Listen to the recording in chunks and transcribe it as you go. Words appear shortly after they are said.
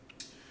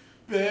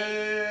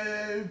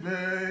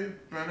baby.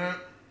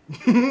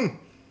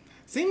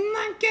 Seem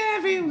like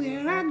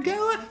everywhere I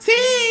go, I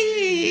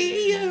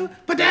see you.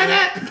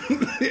 Ba-da-da.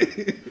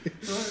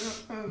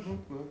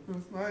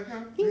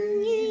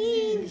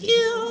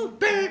 You,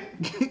 babe.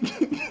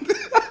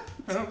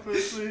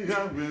 Obviously,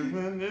 I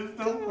really just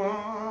don't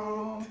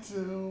want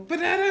to.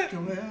 Ba-da-da.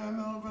 Come here,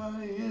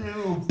 nobody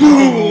else.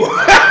 Boom.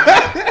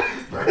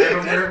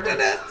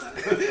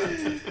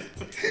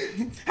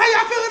 How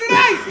y'all feeling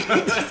tonight?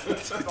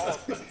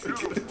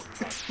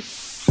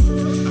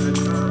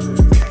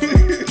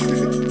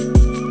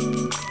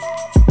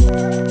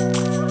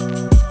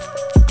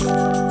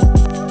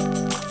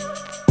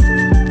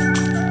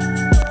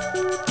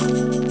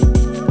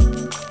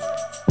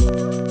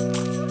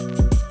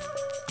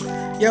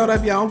 Yo, what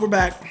up, y'all? We're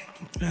back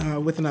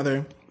with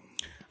another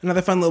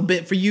fun little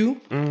bit for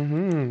you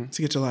to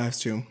get your lives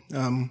to.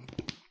 I'm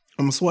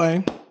a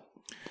sway.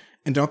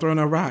 And don't throw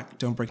no rock.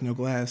 Don't break no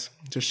glass.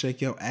 Just shake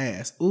your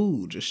ass.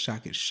 Ooh, just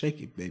shock it, shake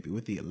it, baby,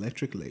 with the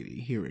Electric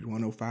Lady here at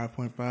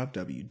 105.5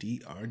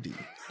 WDRD.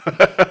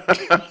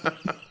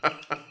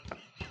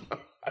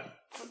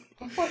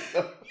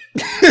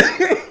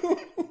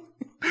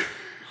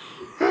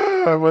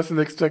 I wasn't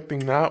expecting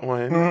that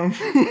one.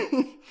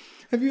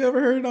 Have you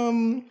ever heard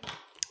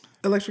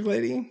Electric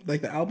Lady,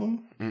 like the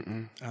album?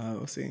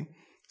 Let's see.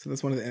 So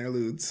that's one of the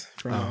interludes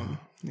from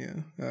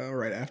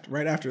right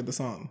after the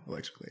song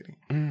Electric Lady.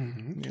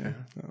 Okay. Yeah,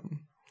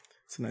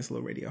 it's a nice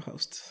little radio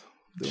host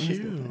doing his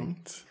little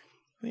thing.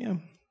 But yeah.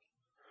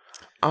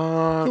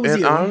 And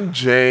you? I'm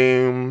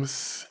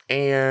James,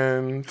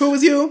 and who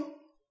was you?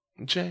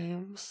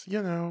 James.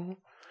 You know,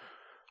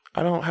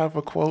 I don't have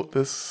a quote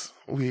this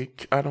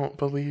week. I don't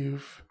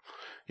believe.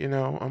 You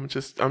know, I'm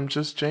just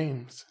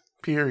James.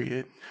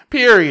 Period.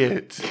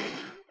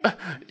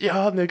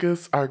 Y'all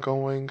niggas are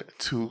going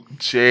to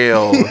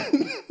jail.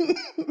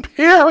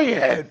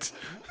 Period.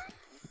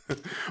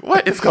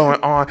 What is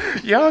going on?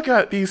 Y'all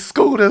got these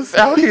scooters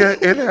out here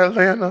in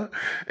Atlanta,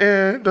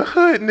 and the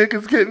hood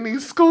niggas getting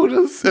these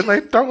scooters, and they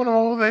throwing them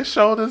over their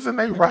shoulders, and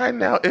they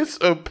riding out. It's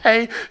a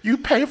pay. You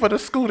pay for the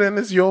scooter, and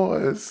it's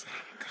yours.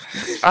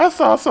 I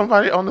saw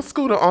somebody on the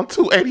scooter on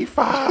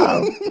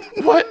 285.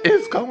 What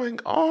is going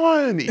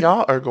on?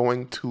 Y'all are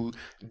going to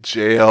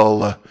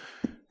jail.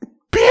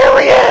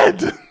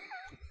 Period.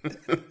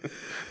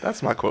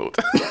 That's my quote.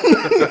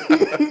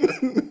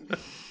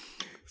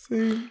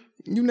 See,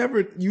 you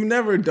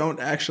never don't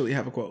actually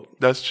have a quote.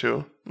 That's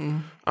true.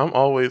 I'm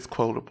always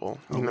quotable.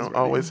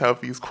 Always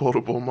have these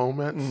quotable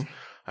moments.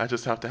 I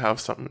just have to have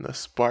something to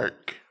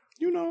spark,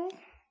 the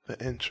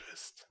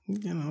interest.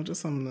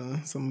 Just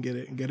something get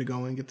it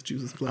going, get the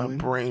juices flowing. A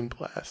brain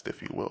blast,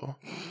 if you will.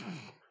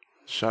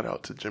 Shout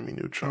out to Jimmy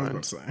Neutron. I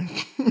was about to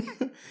say.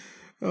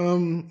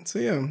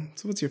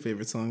 So what's your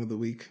favorite song of the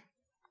week?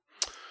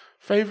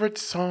 Favorite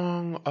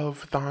song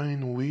of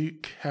thine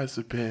week has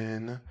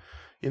been,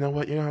 you know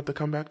what? You don't have to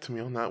come back to me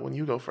on that one.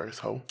 You go first,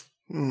 ho.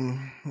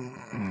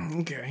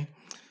 Okay.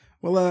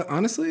 Well,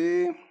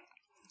 honestly,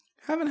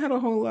 haven't had a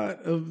whole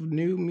lot of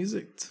new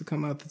music to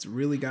come out that's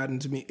really gotten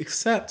to me,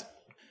 except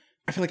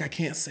I feel like I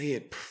can't say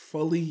it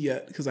fully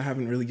yet because I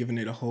haven't really given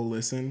it a whole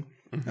listen.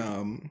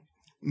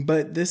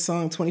 But this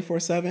song,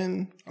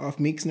 24/7, off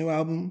Meek's new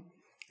album,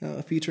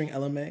 featuring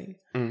LMA,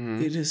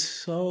 it is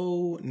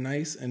so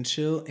nice and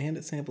chill, and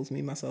it samples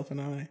Me, Myself,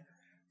 and I.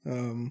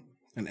 And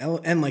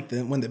like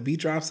when the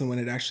beat drops and when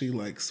it actually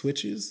like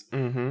switches,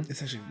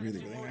 it's actually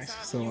really, really nice.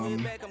 So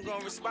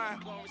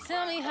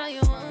tell me how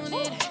you want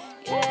it,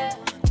 yeah.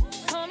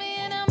 Call me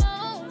and I'm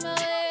on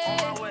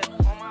my way.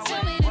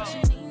 Tell me that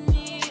you need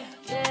me,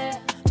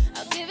 yeah.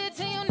 I'll give it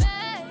to you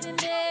night and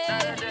day.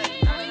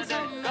 I'm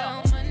talking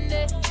about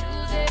Monday,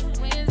 Tuesday,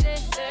 Wednesday,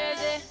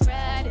 Thursday,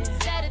 Friday,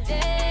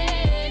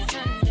 Saturday,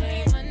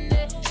 Sunday,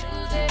 Monday,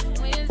 Tuesday,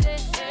 Wednesday,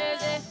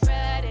 Thursday,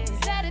 Friday,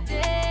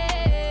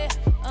 Saturday,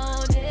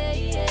 all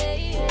day,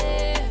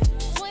 yeah.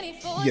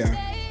 24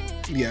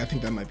 Yeah, I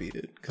think that might be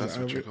it. That's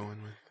what you're going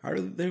with.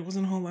 There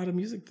wasn't a whole lot of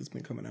music that's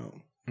been coming out.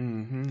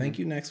 Thank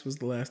You Next was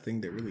the last thing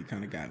that really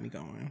kind of got me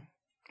going.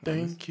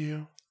 Thank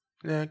you.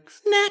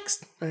 Next.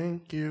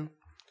 Thank you.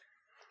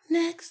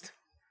 Next.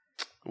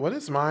 What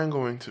is mine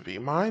going to be?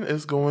 Mine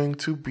is going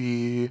to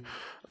be,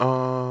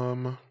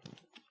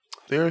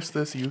 there's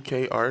this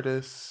UK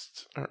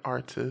artist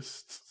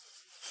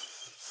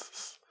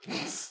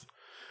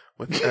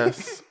with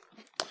S.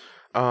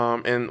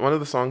 And one of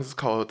the songs is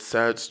called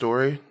Sad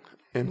Story,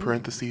 in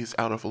parentheses,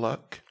 Out of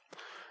Luck.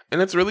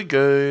 And it's really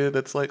good.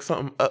 It's like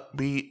something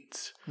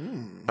upbeat.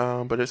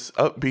 But it's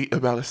upbeat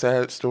about a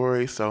sad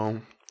story.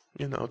 So,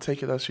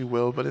 take it as you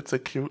will. But it's a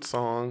cute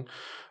song.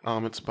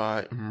 It's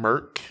by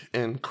Merk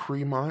and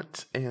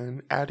Cremont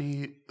and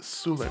Addie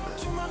Suleiman.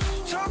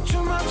 Talk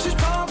too much is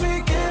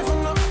probably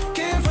giving up. I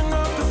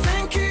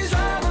think he's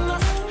had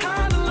enough,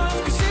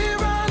 'cause he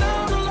ran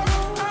out of luck.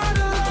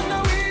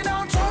 No, we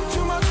don't talk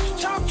too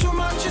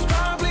much is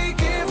probably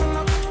giving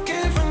up. I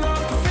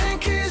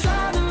think he's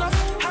had enough,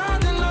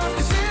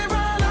 'cause he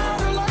ran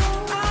out of luck.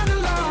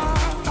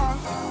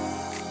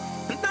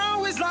 And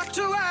now he's locked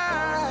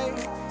away.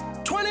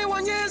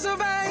 21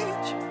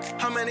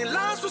 many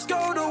lives will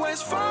go to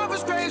waste,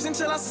 father's graves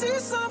until I see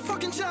some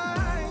fucking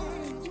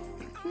change.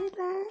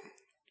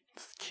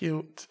 It's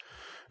cute.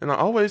 And I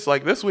always,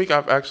 like, this week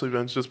I've actually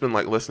been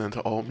like listening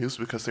to old music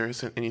because there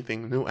isn't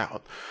anything new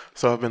out.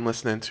 So I've been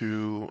listening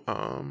to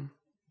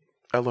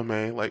Ella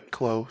Mai, like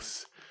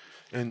Close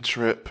and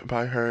Trip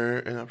by her.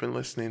 And I've been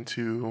listening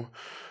to,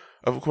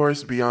 of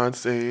course,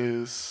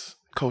 Beyonce's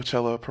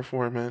Coachella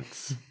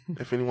performance.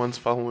 If anyone's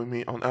following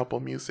me on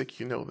Apple Music,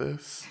 you know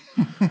this.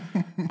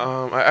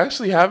 I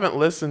actually haven't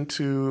listened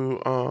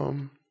to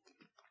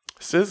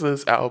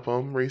SZA's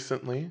album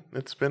recently.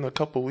 It's been a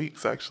couple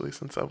weeks actually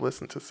since I've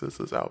listened to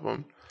SZA's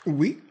album.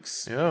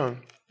 Weeks? Yeah.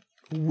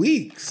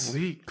 Weeks?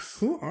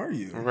 Who are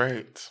you?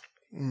 Right.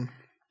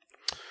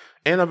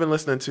 And I've been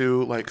listening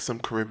to like some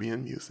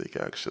Caribbean music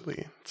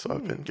actually. So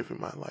I've been giving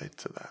my life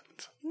to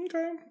that.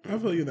 Okay. I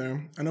feel you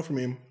there. I know for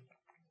me,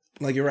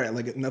 like you're right,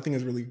 like nothing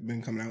has really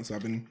been coming out. So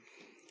I've been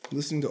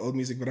listening to old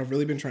music, but I've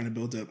really been trying to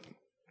build up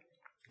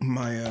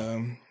my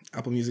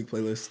Apple Music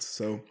playlist.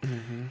 So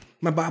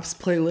my Bops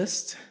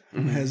playlist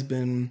has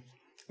been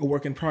a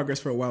work in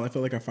progress for a while. I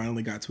feel like I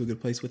finally got to a good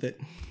place with it.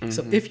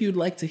 So if you'd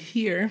like to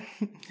hear,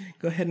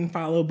 go ahead and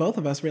follow both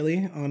of us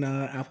really on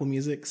Apple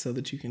Music so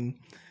that you can,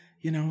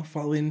 you know,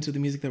 fall into the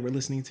music that we're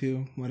listening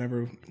to,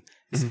 whatever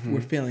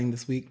we're feeling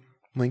this week.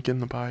 Link in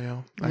the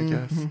bio, I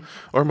guess.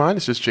 Or mine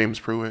is just James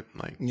Pruitt.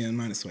 Like, yeah,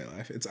 mine is Sway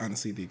Life. It's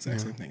honestly the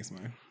exact same thing as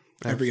mine.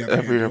 Every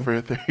other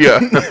thing.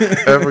 Yeah.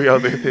 Every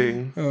other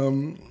thing.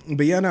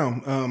 But yeah,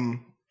 no.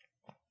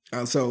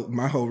 So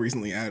my whole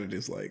recently added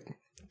is like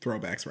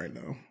throwbacks right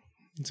now.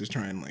 Just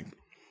try and like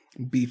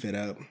beef it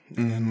up,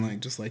 and then like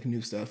just like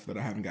new stuff that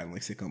I haven't gotten,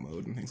 like Sicko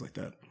Mode and things like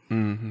that.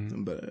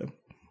 But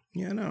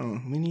yeah,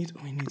 no, we need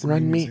some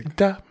Run new me music.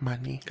 the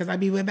money. Cause I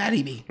be with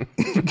Batty B.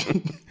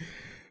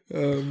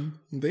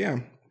 But yeah.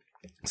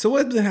 So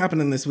what's been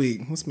happening this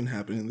week? What's been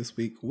happening this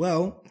week?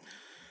 Well,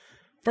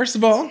 first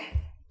of all,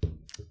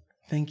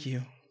 thank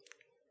you.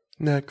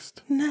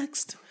 Next.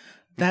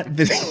 That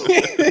video.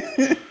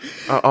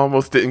 I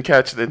almost didn't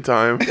catch it in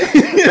time.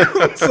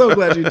 I'm so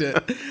glad you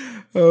did.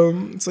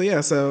 So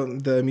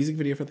the music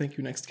video for Thank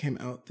You Next came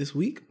out this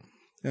week.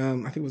 I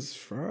think it was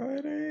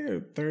Friday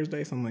or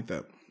Thursday, something like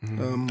that.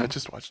 I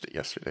just watched it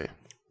yesterday.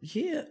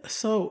 Yeah,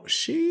 so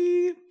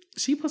she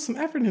put some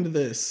effort into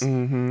this.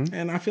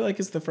 And I feel like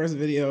it's the first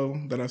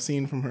video that I've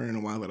seen from her in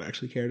a while that I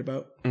actually cared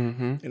about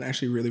and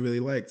actually really, really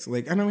liked.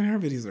 Like, I know her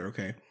videos are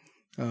okay.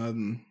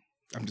 I'm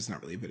just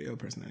not really a video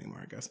person anymore,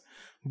 I guess.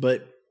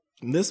 But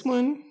this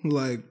one,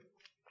 like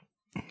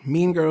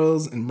Mean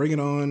Girls and Bring It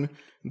On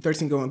and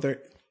 13 Going 30.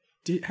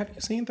 Have you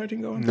seen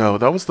 13 Going? No,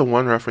 that was the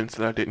one reference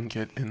that I didn't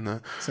get in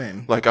the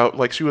same.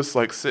 Like she was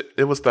like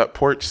it was that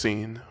porch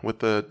scene with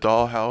the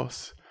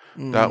dollhouse.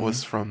 That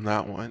was from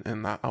that one,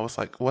 and I was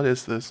like, "What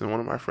is this?" And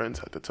one of my friends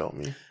had to tell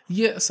me.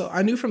 Yeah, so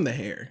I knew from the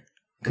hair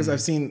because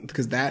I've seen,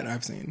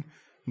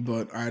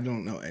 but I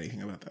don't know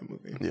anything about that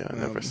movie. Yeah, I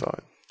never saw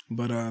it.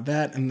 But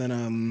that and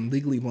then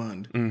Legally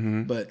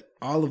Blonde. But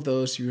all of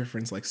those she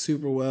referenced like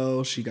super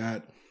well. She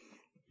got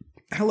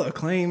hella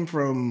acclaim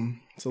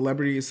from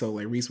celebrities. So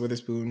like Reese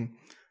Witherspoon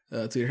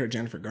tweeted her,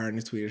 Jennifer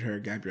Gardner tweeted her,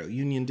 Gabrielle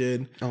Union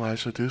did.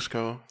 Elijah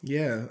Dushku.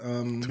 Yeah.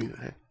 Tweeted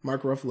her.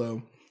 Mark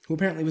Ruffalo, who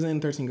apparently was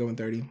in 13 Going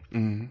 30.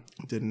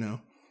 Didn't know.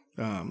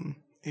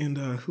 And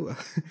who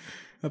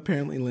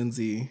apparently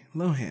Lindsay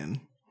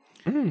Lohan.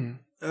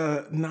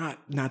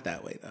 Not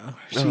that way though.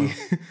 She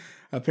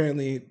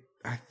apparently,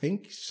 I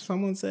think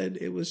someone said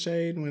it was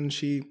shade when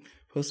she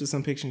posted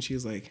some picture and she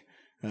was like,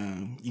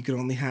 you could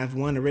only have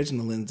one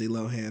original Lindsay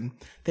Lohan.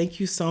 Thank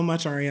you so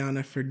much,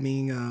 Ariana, for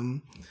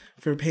being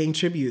for paying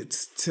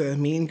tributes to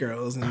Mean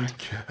Girls. And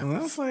I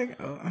was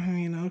like, oh, I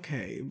mean,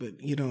 okay,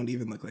 but you don't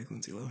even look like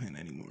Lindsay Lohan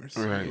anymore.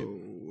 So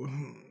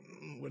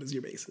what is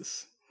your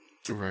basis?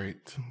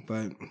 Right.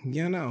 But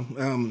yeah, no.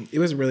 It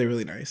was really,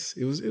 really nice.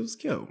 It was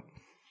cute.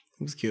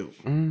 It was cute.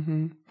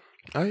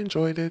 I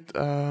enjoyed it.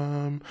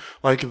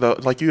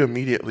 Like you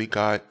immediately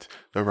got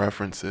the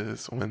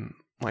references when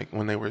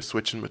they were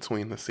switching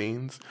between the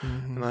scenes,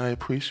 and I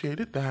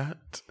appreciated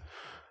that.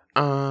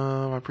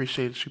 I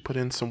appreciated she put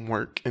in some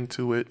work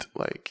into it.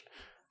 Like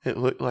it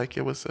looked like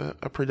it was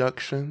a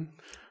production.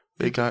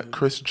 They got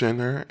Kris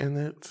Jenner in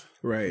it.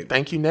 Right.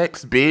 Thank you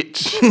next,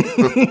 bitch.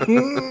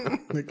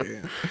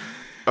 Okay.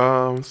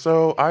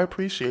 So I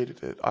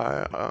appreciated it.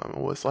 I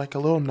was like a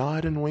little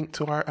nod and wink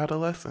to our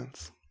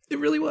adolescence. It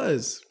really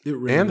was. It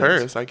really and was.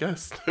 hers, I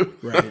guess.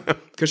 Right.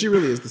 Because she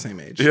really is the same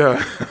age.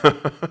 Yeah.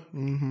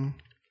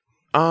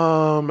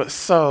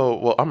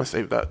 So, I'm gonna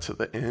save that to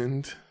the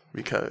end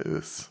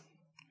because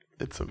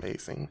it's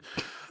amazing.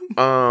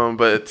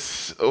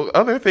 But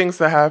other things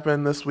that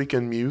happened this week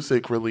in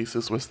music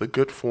releases was the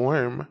Good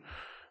Form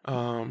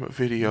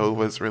video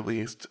was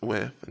released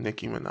with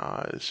Nicki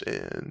Minaj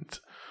and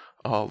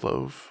all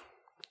of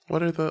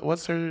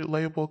what's her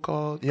label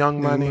called?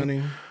 Young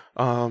Money.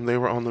 They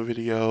were on the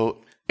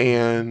video,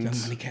 and Young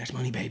Money, Cash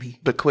Money, baby.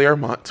 The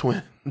Claremont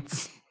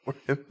twins were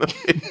in the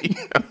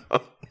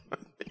video.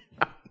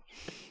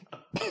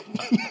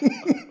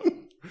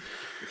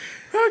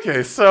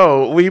 Okay,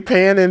 so we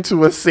pan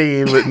into a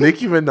scene with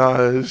Nicki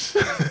Minaj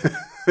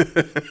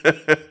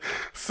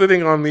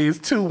sitting on these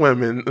two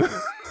women.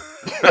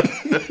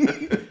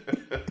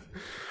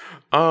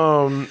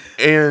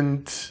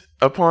 And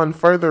upon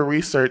further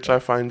research, I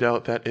find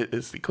out that it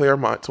is the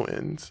Claremont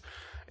twins.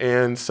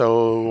 And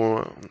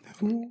so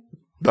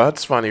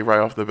that's funny right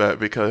off the bat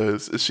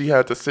because she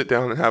had to sit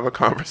down and have a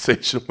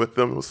conversation with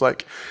them. It was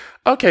like,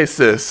 okay,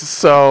 sis,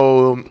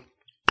 so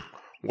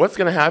what's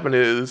going to happen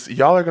is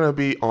y'all are going to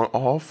be on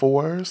all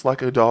fours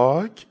like a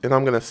dog, and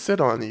I'm going to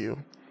sit on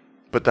you.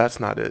 But that's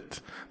not it.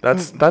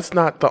 That's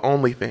not the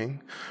only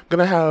thing. I'm going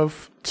to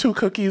have 2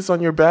 cookies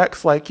on your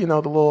backs, like, you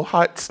know, the little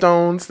hot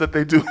stones that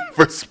they do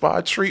for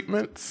spa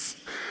treatments.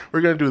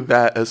 We're going to do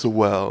that as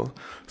well.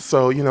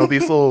 So, you know,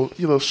 these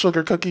little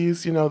sugar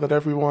cookies, you know, that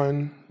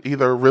everyone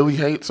either really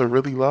hates or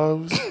really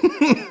loves.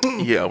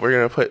 Yeah, we're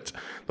going to put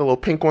the little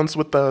pink ones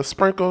with the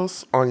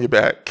sprinkles on your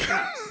back.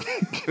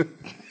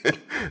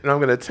 And I'm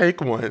going to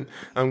take one.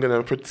 I'm going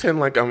to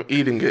pretend like I'm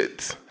eating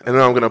it. And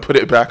then I'm going to put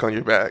it back on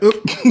your back.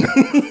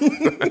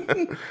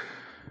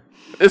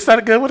 Is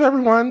that good with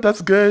everyone?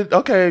 That's good.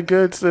 Okay,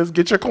 good, sis.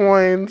 Get your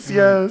coins.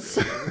 Yes.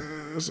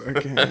 I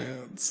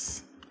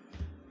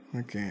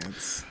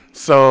can't.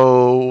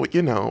 So,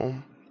 you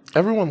know,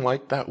 everyone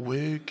liked that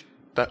wig.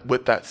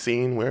 With that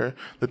scene where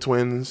the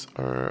twins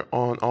are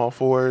on all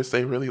fours,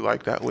 they really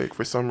like that wig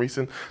for some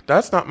reason.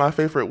 That's not my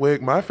favorite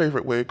wig. My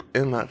favorite wig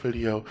in that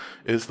video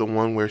is the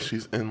one where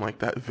she's in like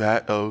that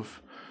vat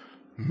of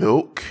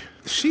milk.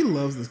 She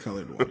loves this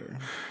colored water.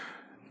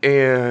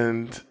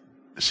 And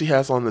she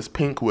has on this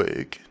pink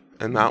wig,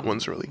 and that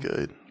one's really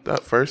good.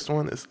 That first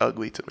one is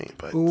ugly to me,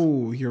 but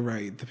Oh, you're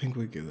right. The pink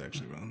wig is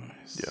actually real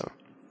nice. yeah.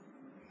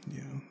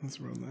 Yeah, that's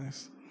real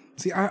nice.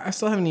 See, I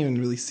still haven't even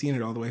really seen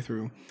it all the way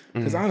through.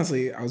 Because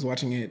honestly, I was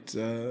watching it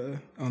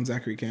on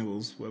Zachary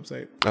Campbell's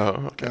website.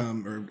 Oh, okay.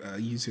 Or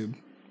YouTube.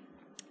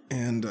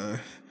 And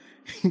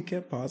he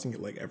kept pausing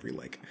it every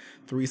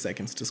 3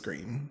 seconds to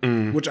scream.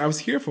 Which I was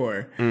here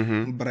for.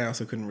 But I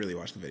also couldn't really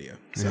watch the video.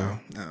 So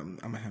I'm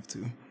going to have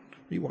to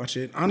rewatch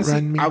it.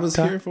 Honestly, I was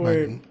here for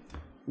it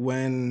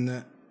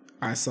when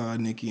I saw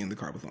Nicki in the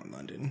car with Lauren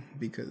London.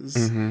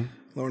 Because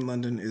Lauren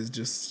London is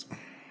just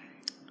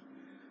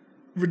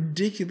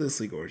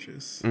ridiculously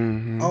gorgeous.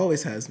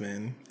 Always has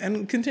been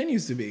and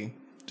continues to be,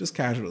 just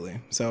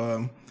casually.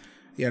 So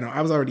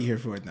I was already here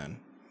for it then,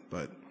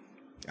 but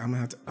I'm gonna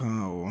have to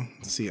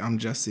I'm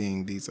just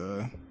seeing these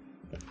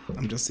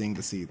I'm just seeing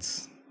the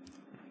seats.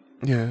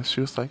 Yeah, she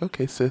was like,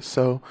 okay, sis,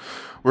 so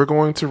we're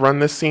going to run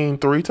this scene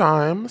 3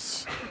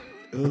 times.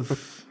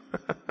 Oof.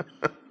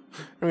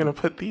 We're gonna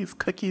put these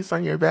cookies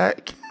on your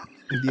back.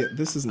 Yeah,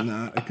 this is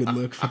not a good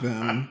look for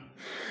them.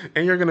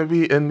 And you're going to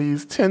be in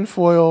these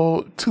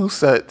tinfoil 2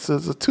 sets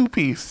as a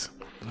 2-piece.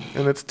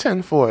 And it's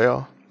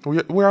tinfoil.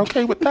 We're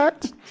okay with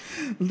that?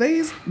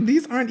 These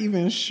aren't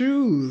even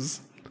shoes.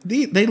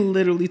 They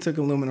literally took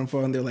aluminum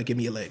foil and they're like, give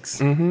me your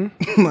legs.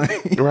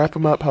 Wrap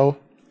them up, ho.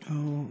 Oh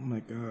my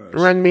gosh.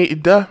 Run me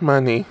the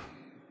money.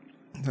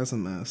 That's a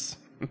mess.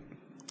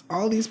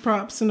 All these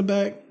props in the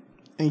back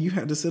and you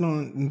had to sit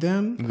on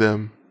them?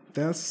 Them.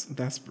 That's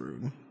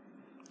rude.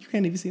 You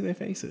can't even see their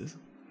faces.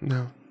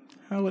 No.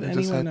 How would You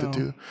anyone just had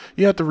know?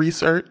 you have to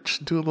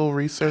do a little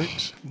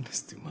research.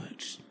 That's too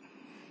much.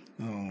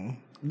 Oh,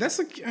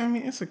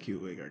 it's a cute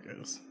wig, I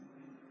guess.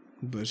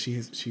 But she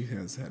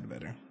has had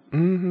better.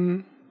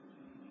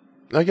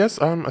 I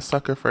guess I'm a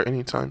sucker for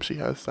any time she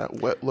has that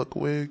wet look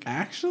wig.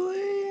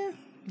 Actually,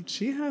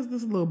 she has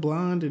this little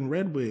blonde and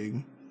red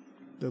wig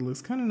that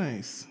looks kind of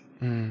nice.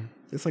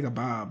 It's like a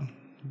bob,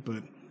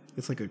 but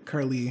it's like a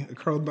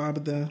curled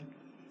bob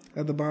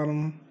at the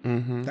bottom.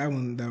 That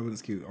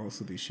one's cute.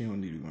 Also, she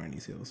don't need to be wearing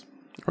these heels.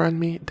 Run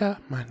me the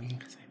money.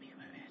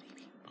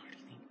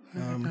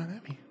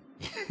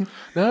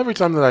 Now every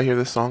time that I hear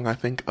this song, I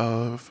think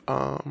of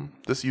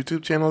this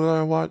YouTube channel that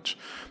I watch.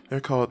 They're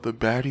called the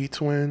Baddie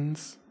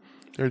Twins.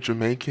 They're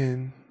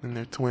Jamaican and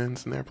they're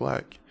twins and they're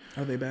black.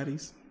 Are they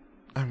baddies?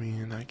 I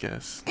mean, I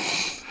guess.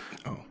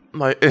 Oh,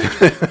 Like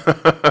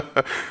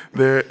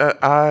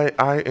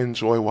I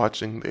enjoy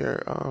watching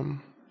their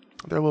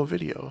little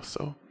videos.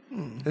 So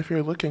if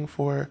you're looking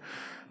for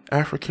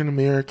African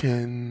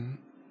American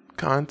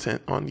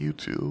content on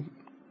YouTube,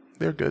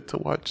 they're good to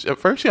watch. At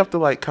first, you have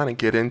to kind of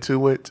get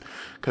into it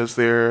because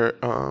their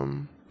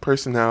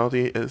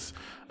personality is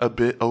a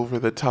bit over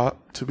the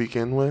top to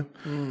begin with.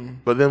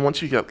 But then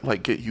once you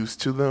get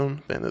used to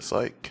them, then it's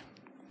they're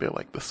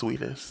the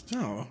sweetest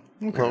okay.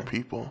 little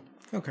people.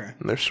 Okay.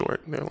 And they're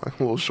short. They're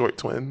little short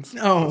twins.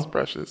 Oh. It's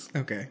precious.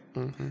 Okay.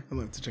 I'll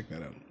have to check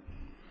that out.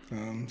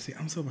 See,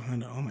 I'm so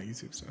behind on all my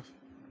YouTube stuff.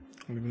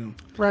 I don't even know.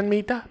 Run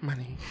me that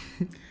money.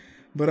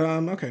 But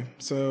okay.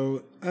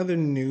 So other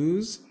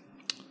news.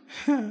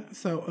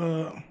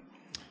 So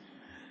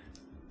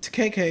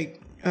KK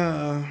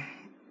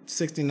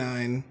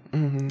 69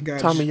 got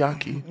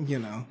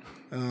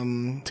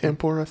Tamiyaki.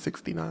 Tempura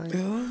 69.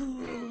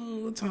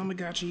 Oh,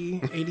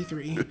 Tamagotchi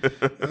 83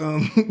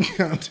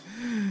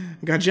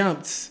 got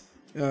jumped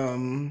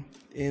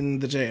in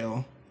the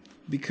jail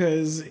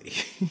because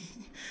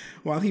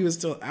while he was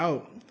still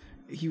out,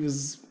 he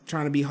was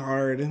trying to be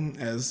hard,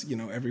 as you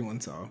know, everyone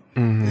saw,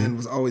 Mm-hmm. and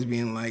was always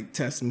being like,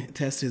 test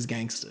his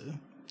gangster.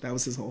 That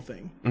was his whole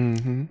thing.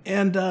 Mm-hmm.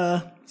 And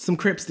some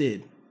Crips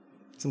did.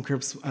 Some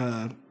Crips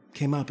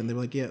came up and they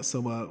were like, yeah,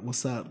 so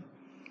what's up?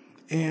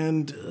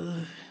 And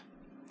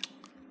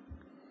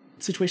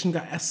situation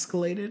got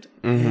escalated,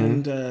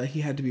 and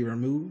he had to be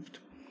removed.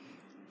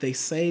 They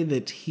say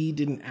that he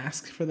didn't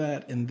ask for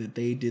that and that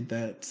they did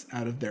that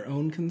out of their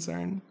own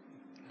concern.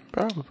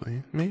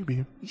 Probably,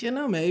 maybe. You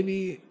know,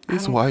 maybe.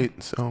 He's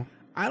white, so.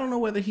 I don't know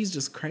whether he's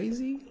just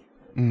crazy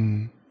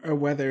or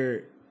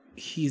whether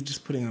he's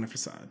just putting on a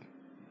facade.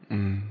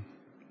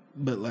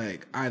 But,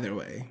 like, either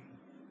way,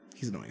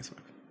 he's annoying as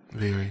fuck.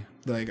 Very.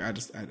 Like, I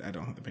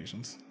don't have the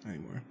patience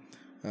anymore.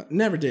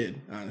 Never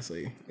did,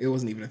 honestly. It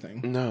wasn't even a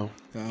thing. No.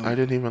 I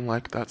didn't even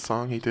like that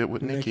song he did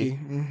with Nicki.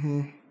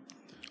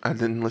 I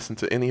didn't listen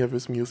to any of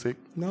his music.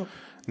 Nope.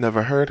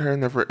 Never heard her,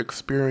 never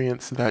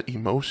experienced that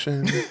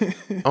emotion.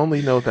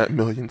 Only know that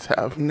millions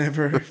have.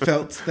 Never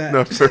felt that.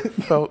 Never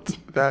felt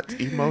that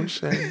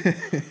emotion.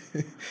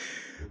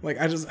 Like,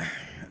 I just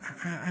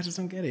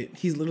don't get it.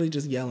 He's literally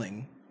just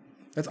yelling.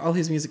 That's all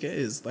his music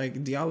is.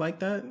 Like, do y'all like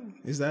that?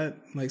 Is that,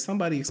 like,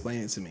 somebody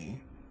explain it to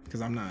me?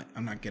 Because I'm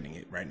not getting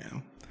it right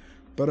now.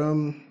 But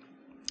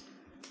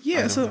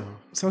yeah.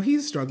 So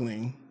he's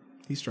struggling.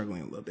 He's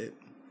struggling a little bit.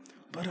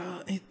 But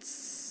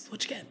it's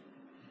what you get.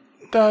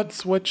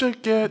 That's what you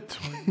get.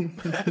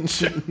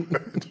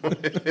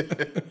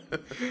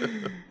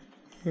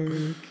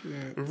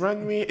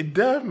 Run me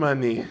the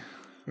money.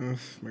 Oh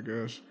my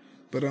gosh.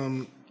 But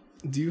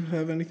do you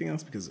have anything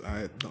else? Because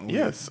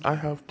Yes, I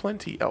have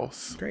plenty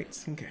else.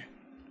 Great. Okay.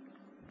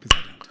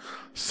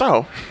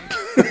 So,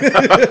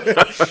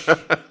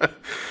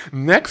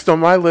 next on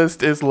my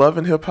list is Love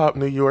and Hip Hop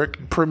New York,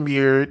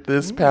 premiered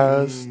this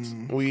past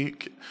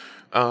week.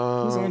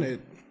 Who's on it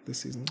this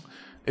season?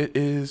 It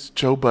is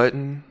Joe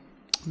Budden,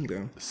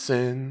 Okay.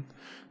 Sin,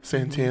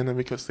 Santana,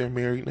 because they're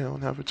married now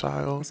and have a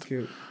child. That's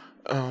cute.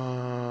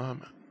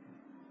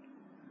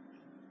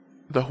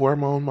 The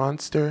Hormone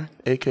Monster,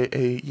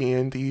 aka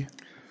Yandy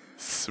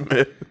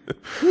Smith,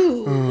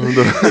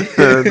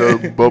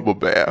 the Bubble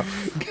Bath.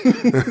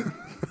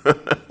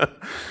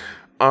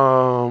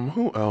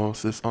 Who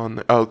else is on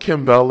there? Oh,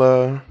 Kim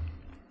Bella,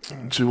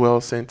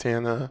 Jewel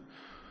Santana.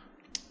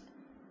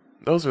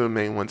 Those are the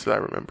main ones that I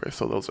remember.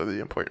 So those are the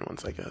important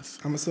ones, I guess.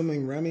 I'm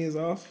assuming Remy is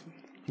off.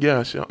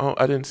 Yeah,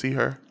 I didn't see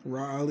her.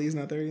 Raw Ali's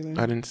not there either.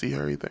 I didn't see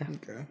her either.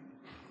 Okay.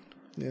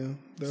 Yeah.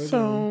 That's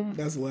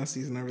the last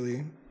season I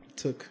really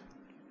took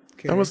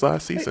care That was of.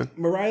 last season. Hey,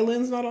 Mariah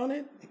Lynn's not on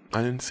it?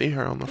 I didn't see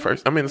her on the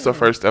first. I mean, it's the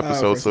first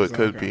episode, first so it episode,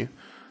 could okay.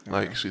 be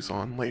like she's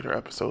on later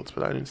episodes,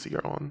 but I didn't see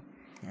her on.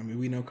 I mean,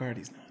 we know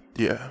Cardi's not.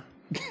 Yeah,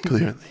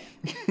 clearly.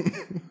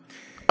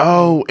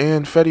 Oh,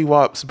 and Fetty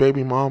Wap's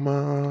baby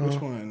mama.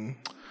 Which one?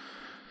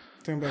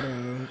 Talking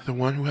about The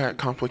one who had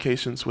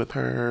complications with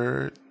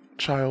her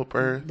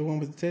childbirth. the one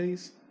with the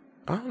titties?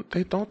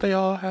 Don't they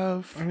all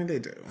have? I mean, they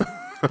do.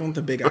 Don't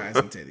the big eyes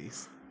and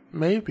titties?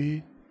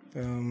 Maybe.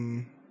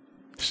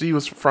 She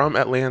was from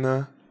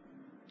Atlanta.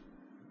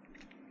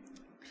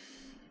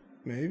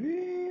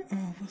 Maybe.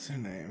 Oh, what's her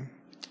name?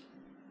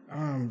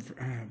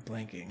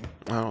 Blanking.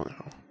 I don't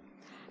know.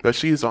 But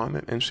she's on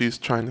it, and she's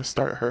trying to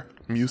start her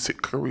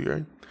music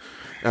career,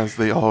 as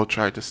they all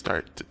tried to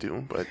start to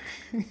do. But,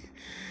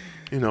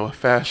 you know, a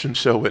fashion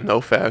show with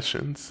no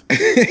fashions.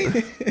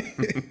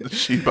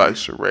 She by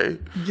Sheree.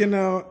 You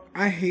know,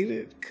 I hate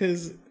it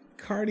because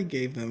Cardi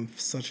gave them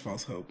such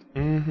false hope.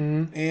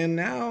 Mm-hmm. And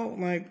now,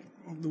 like,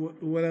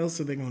 what else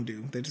are they going to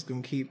do? They're just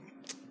going to keep...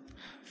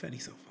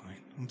 Fetty's so fine.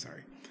 I'm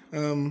sorry.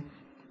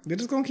 They're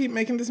just going to keep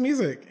making this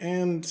music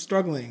and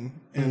struggling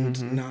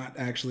and not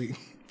actually...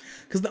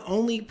 Because the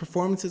only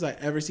performances I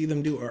ever see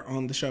them do are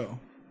on the show.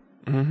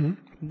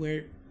 Mm-hmm.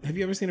 Where... Have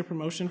you ever seen a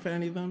promotion for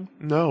any of them?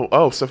 No.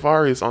 Oh,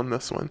 Safari's on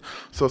this one.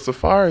 So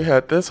Safari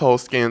had this whole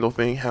scandal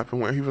thing happen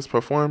where he was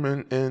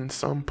performing in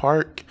some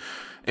park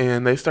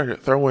and they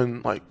started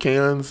throwing like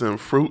cans and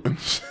fruit and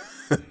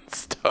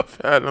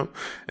stuff at him.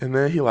 And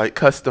then he like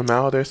cussed them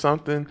out or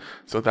something.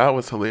 So that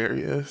was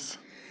hilarious.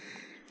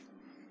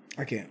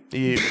 I can't.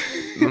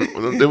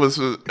 It was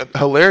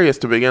hilarious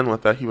to begin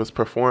with that he was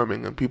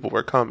performing and people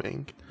were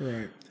coming.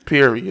 Right.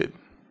 Period.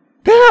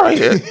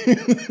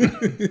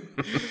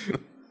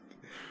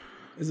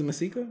 Is it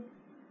Masika?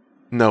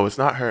 No, it's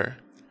not her.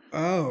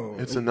 Oh.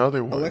 It's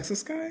another one. Alexa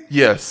Sky?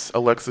 Yes,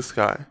 Alexa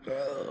Sky.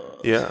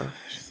 Yeah.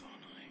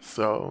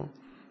 So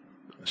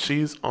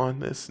she's on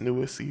this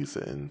newest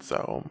season.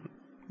 So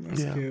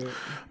That's cute.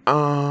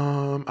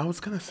 I was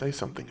gonna say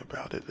something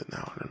about it, and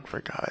now I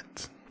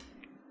forgot.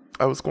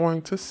 I was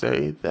going to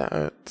say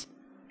that.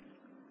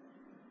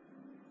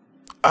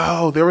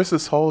 Oh, there was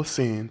this whole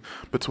scene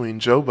between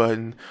Joe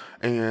Budden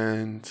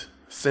and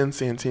Sin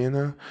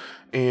Santana,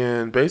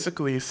 and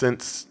basically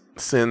since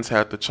Sin's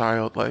had the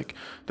child, like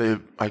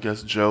I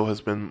guess Joe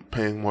has been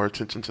paying more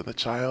attention to the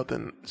child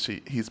than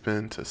he's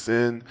been to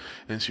Sin,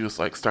 and she was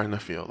like starting to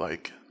feel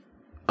like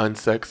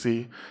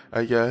unsexy,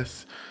 I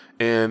guess.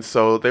 And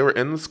so they were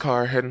in this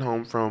car heading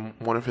home from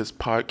one of his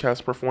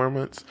podcast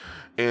performance.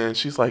 And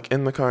she's like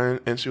in the car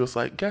and she was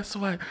like, guess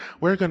what?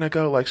 We're going to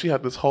go. Like she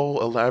had this whole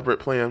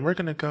elaborate plan. We're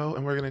going to go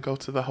and we're going to go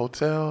to the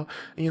hotel.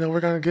 You know, we're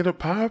going to get it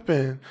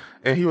popping.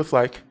 And he was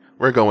like,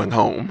 we're going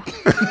home.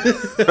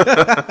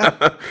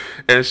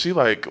 And she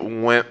like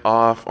went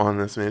off on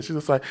this man. She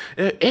was like,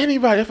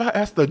 anybody, if I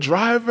ask the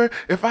driver,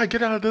 if I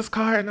get out of this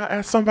car and I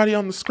ask somebody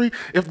on the street,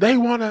 if they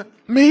want to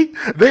me,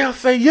 they'll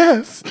say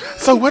yes.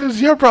 So what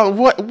is your problem?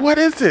 What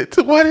is it?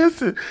 What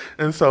is it?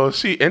 And so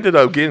she ended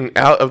up getting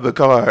out of the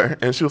car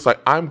and she was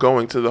like, I'm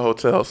going to the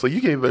hotel. So you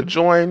can either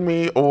join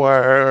me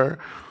or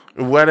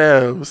what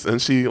else?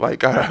 And she like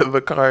got out of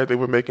the car. They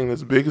were making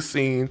this big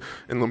scene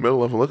in the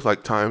middle of, it looks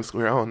like Times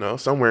Square, I don't know,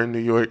 somewhere in New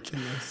York.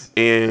 Goodness.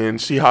 And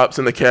she hops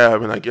in the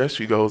cab and I guess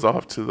she goes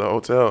off to the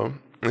hotel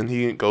and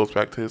he goes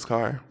back to his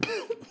car.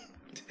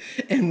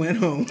 And went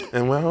home.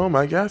 And went home,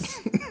 I guess.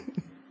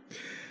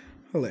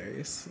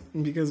 Hilarious.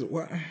 Because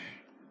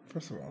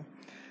first of all,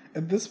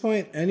 at this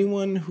point,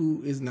 anyone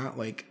who is not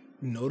like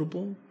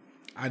notable,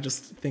 I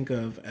just think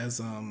of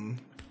as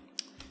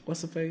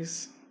what's the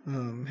face?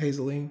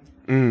 Hazel E.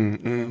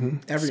 Everyone.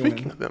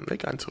 Speaking of them, they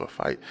got into a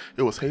fight.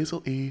 It was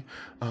Hazel E,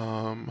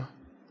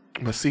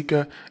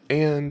 Masika,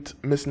 and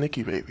Miss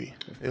Nikki Baby.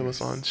 It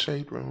was on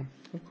Shade Room.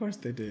 Of course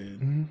they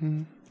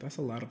did. That's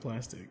a lot of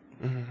plastic.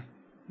 A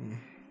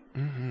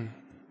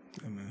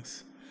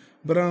mess.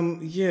 But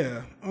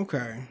yeah.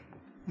 Okay.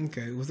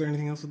 Was there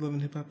anything else with Love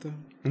and Hip Hop though?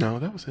 No,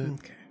 that was it.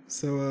 Okay.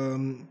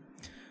 So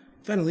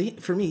finally,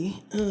 for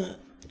me,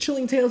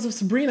 Chilling Tales of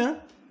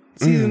Sabrina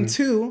season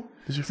 2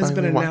 has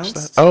been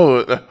announced. That? Oh,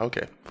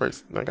 okay.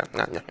 First,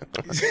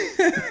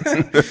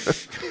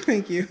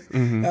 thank you.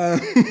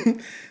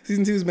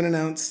 Season 2 has been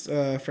announced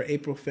for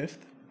April 5th.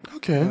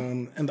 Okay.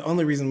 And the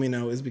only reason we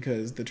know is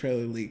because the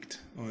trailer leaked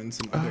on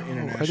some other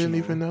international. I didn't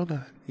even know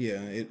that.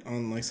 Yeah, it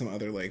on like some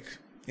other like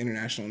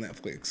international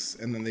Netflix,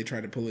 and then they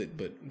tried to pull it,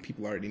 but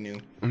people already knew.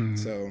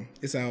 So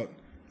it's out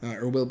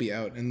or will be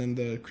out, and then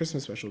the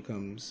Christmas special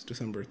comes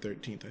December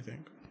 13th, I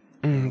think.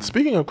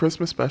 Speaking of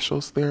Christmas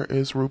specials, there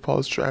is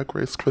RuPaul's Drag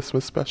Race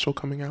Christmas special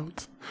coming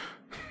out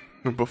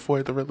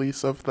before the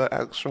release of the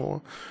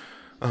actual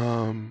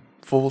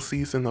full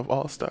season of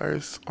All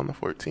Stars on the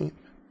 14th.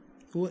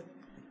 What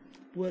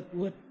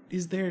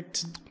is there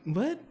to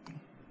what?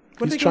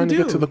 He's trying to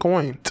get to the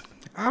coin.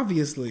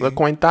 Obviously, the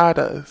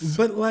cointadas.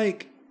 But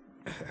like,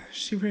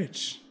 she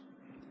rich.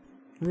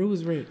 Ru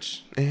is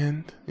rich,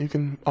 and you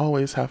can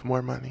always have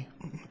more money.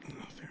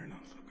 Fair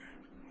enough.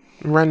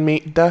 Okay. Run me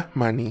the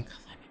money.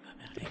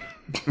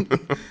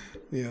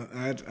 Yeah,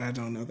 I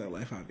don't know that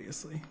life,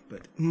 obviously,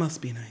 but it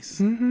must be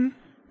nice.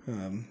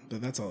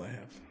 But that's all I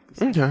have.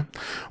 Okay.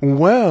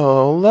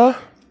 Well,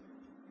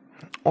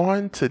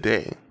 on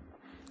today,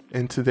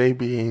 and today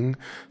being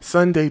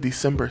Sunday,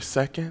 December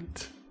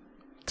 2nd,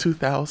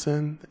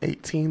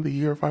 2018, the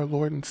year of our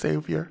Lord and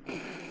Savior,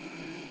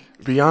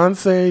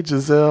 Beyonce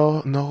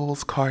Giselle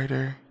Knowles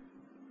Carter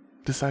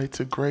decided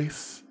to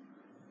grace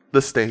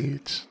the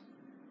stage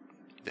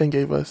and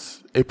gave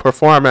us a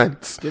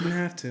performance. Didn't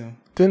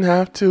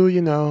have to,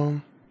 you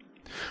know.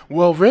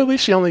 Well, really,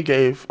 she only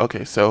gave...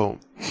 Okay, so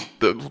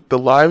the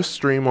live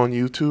stream on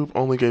YouTube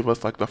only gave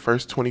us, like, the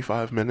first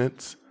 25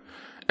 minutes,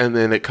 and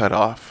then it cut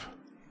off.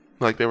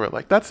 Like, they were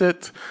like, that's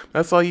it.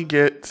 That's all you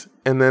get.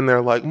 And then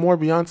they're like, more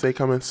Beyonce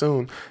coming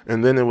soon.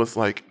 And then it was,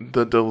 like,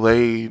 the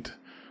delayed...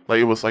 Like,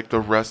 it was, like,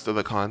 the rest of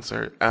the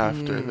concert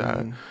after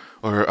that.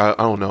 Or, I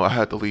don't know, I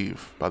had to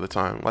leave by the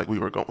time, like, we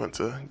were going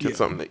to get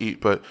something to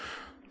eat. But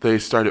they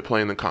started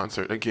playing the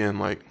concert again,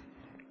 like,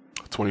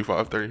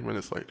 25, 30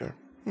 minutes later.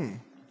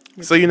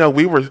 So, you know,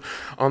 we were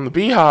on the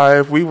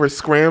Beehive, we were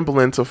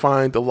scrambling to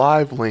find the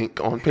live link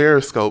on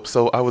Periscope.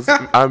 So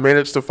I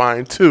managed to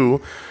find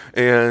 2,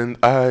 and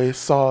I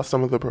saw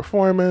some of the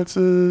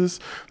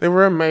performances. They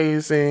were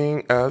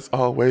amazing, as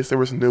always. There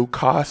was new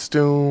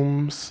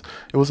costumes.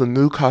 It was a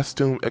new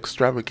costume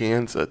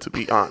extravaganza, to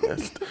be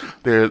honest.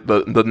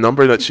 The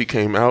number that she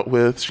came out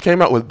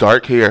with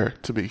dark hair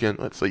to begin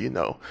with, so you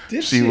know.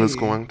 She was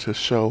going to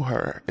show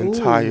her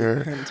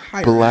entire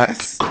black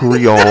ass.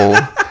 Creole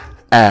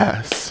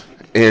ass.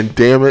 And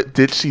damn it,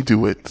 did she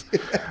do it.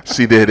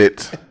 She did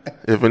it.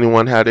 If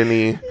anyone had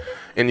any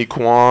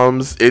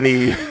qualms,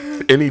 any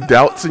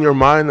doubts in your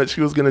mind that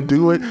she was going to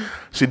do it,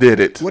 she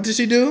did it. What did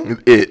she do?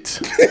 It.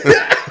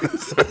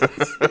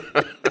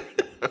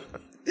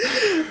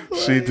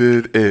 She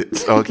did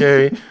it,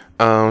 okay?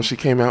 She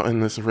came out in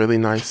this really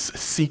nice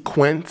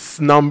sequence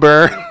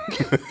number.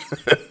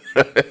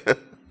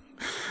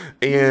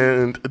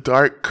 And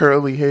dark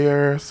curly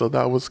hair, so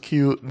that was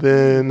cute.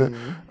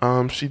 Then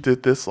she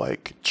did this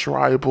like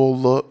tribal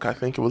look. I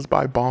think it was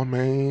by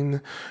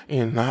Balmain,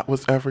 and that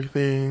was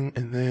everything.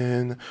 And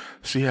then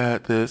she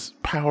had this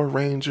Power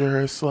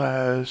Ranger /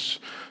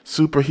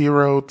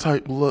 superhero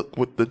type look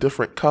with the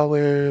different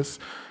colors.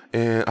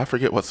 And I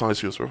forget what song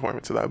she was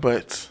performing to that,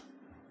 but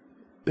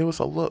it was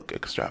a look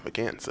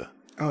extravaganza.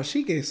 Oh,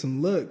 she gave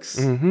some looks.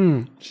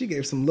 She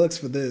gave some looks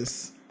for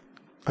this.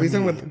 Are you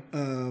talking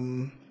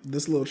about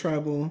this little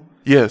tribal.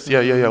 Yes,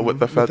 yeah, with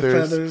the feathers.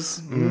 With the feathers.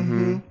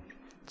 Mm-hmm.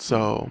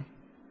 So,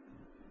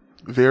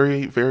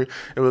 very, very,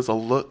 it was a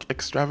look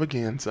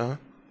extravaganza.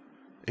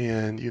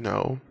 And, you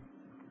know,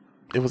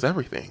 it was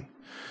everything.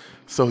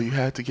 So you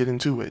had to get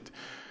into it.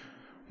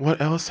 What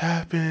else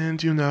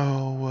happened? You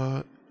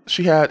know,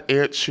 she had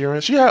Ed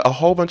Sheeran. She had a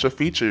whole bunch of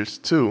features,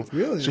 too.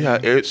 Really? She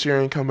had Ed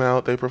Sheeran come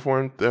out. They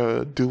performed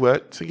a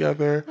duet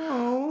together.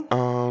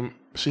 Oh.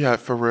 She had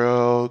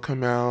Pharrell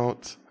come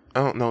out. I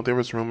don't know. There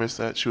was rumors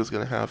that she was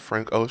going to have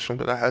Frank Ocean,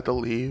 but I had to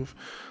leave.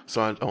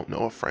 So I don't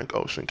know if Frank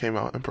Ocean came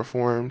out and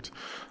performed.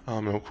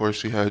 And of course,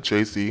 she had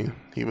Jay-Z.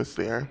 He was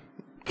there.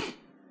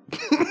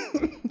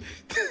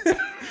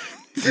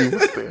 He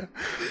was there.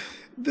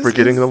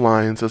 Forgetting the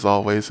lines as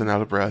always and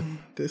out of breath.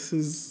 This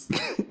is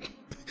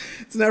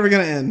it's never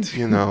gonna end.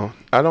 You know,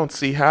 I don't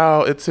see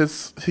how it's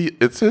his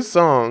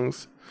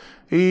songs.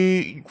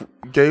 He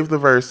gave the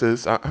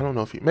verses. I don't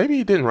know if maybe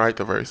he didn't write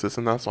the verses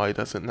and that's why he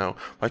doesn't know.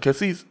 Like, cause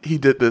he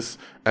did this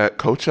at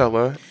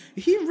Coachella.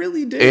 He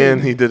really did.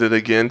 And he did it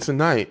again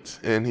tonight.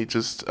 And he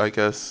just, I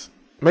guess,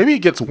 maybe he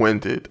gets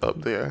winded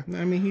up there.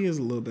 I mean, he is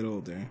a little bit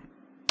older.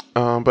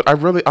 But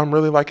I'm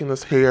really liking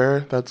this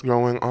hair that's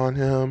growing on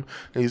him.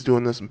 And he's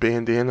doing this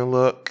bandana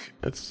look.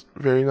 It's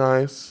very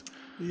nice.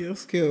 Yeah,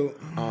 it's cute.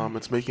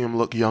 It's making him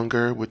look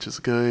younger, which is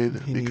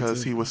good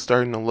because to. he was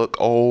starting to look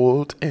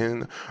old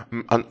and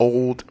an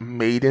old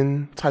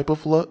maiden type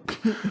of look.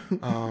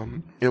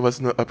 It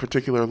wasn't a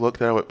particular look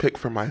that I would pick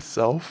for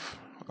myself.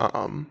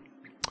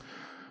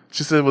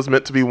 She said it was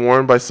meant to be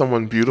worn by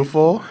someone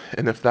beautiful,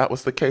 and if that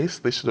was the case,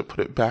 they should have put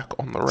it back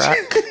on the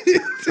rack.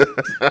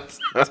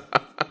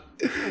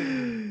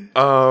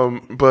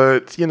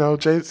 But you know,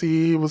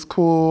 Jay-Z was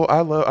cool.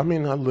 I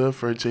live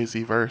for a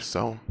Jay-Z verse,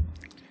 so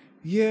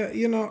yeah,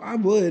 you know, I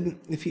would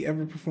if he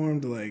ever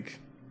performed like,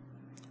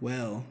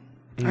 well,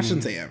 I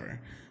shouldn't say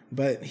ever,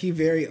 but he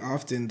very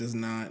often does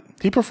not.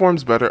 He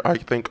performs better, I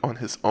think, on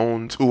his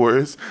own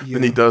tours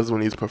than he does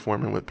when he's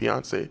performing with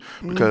Beyonce,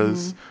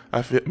 because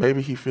I feel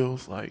maybe he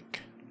feels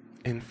like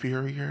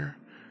inferior,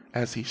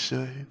 as he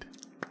should.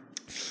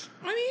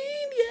 I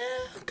mean,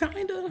 yeah,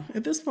 kind of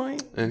at this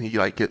point. And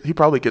he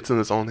probably gets in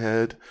his own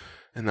head,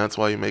 and that's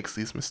why he makes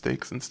these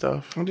mistakes and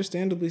stuff.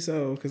 Understandably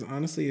so, because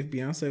honestly, if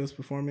Beyonce was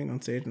performing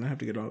on stage and I had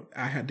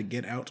to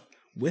get out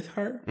with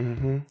her,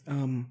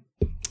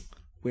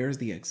 where's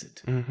the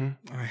exit?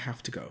 I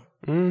have to go.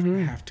 I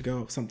have to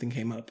go. Something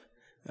came up.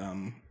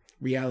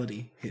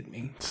 Reality hit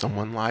me.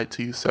 Someone lied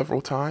to you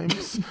several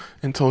times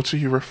and told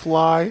you were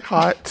fly,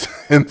 hot,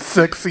 and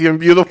sexy and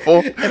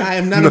beautiful. And I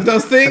am none of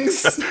those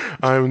things.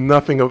 I am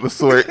nothing of the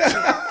sort.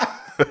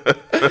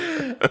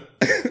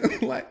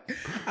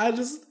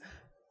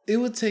 It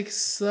would take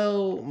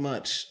so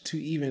much to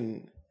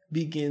even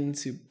begin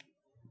to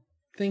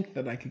think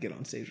that I could get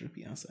on stage with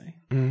Beyonce.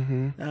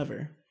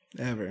 Ever.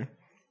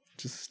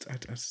 I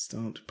just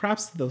don't.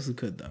 Props to those who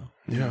could, though.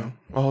 Yeah. know?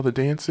 All the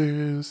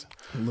dancers.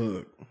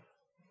 Look.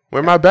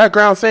 Where my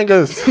background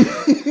singers?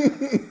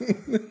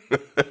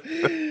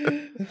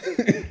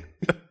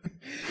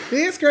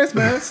 It's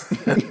Christmas.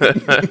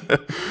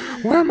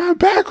 Where my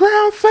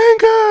background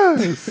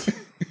singers?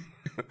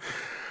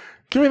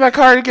 Give me that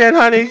cardigan,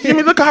 honey. Give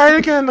me the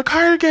cardigan. The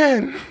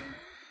cardigan.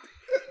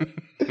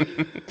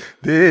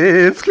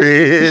 This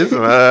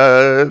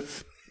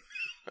Christmas.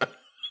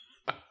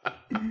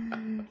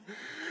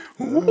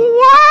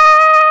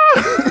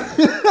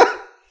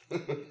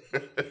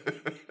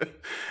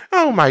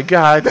 Oh my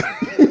God.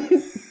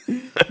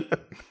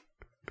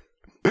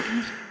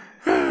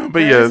 But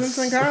yes.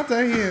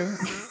 Here.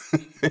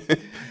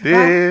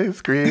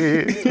 This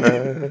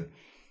Christmas.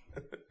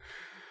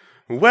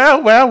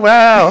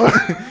 Well.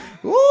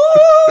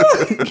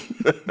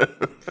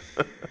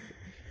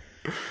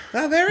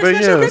 A very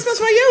special Christmas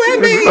for you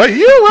and me. For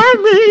you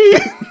and me.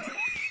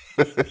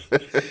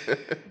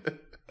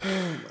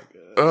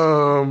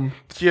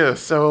 Yeah,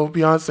 so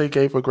Beyonce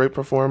gave a great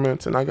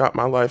performance and I got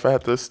my life. I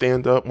had to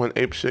stand up when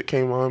Ape Shit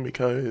came on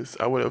because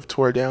I would have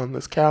tore down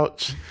this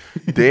couch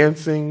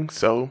dancing.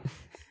 So,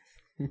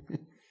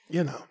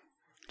 you know,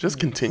 just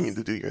continue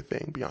to do your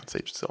thing,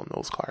 Beyonce Giselle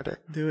Knowles Carter.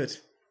 Do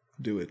it.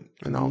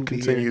 And I'll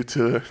continue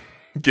to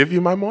give you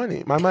my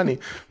money, my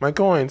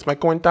coins, my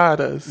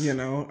cointadas. You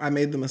know, I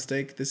made the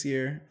mistake this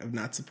year of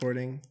not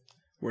supporting.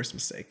 Worst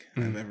mistake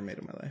I've ever made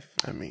in my life.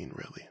 I mean,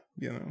 really.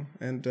 You know,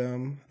 and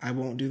I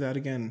won't do that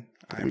again.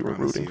 We were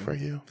rooting for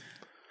you.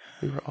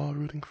 We were all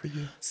rooting for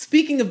you.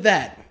 Speaking of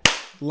that,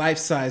 Life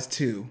Size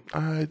 2.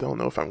 I don't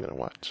know if I'm going to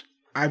watch.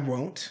 I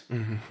won't.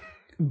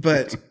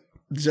 But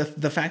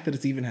just the fact that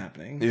it's even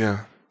happening.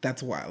 Yeah.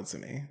 That's wild to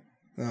me.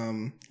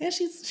 And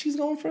she's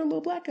going for a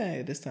little black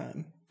guy this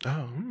time.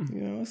 Oh.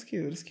 You know, it's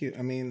cute. It's cute.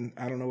 I mean,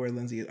 I don't know where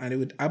Lindsay is.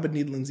 I would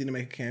need Lindsay to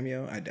make a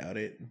cameo. I doubt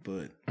it,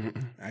 but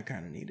I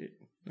kind of need it.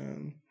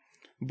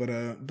 But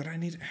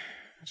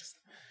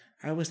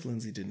I wish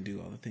Lindsay didn't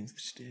do all the things that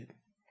she did.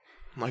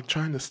 Like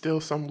trying to steal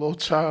some little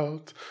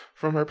child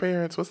from her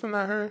parents. Wasn't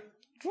that her?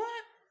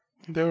 What?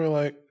 They were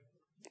like,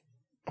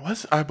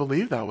 I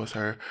believe that was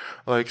her.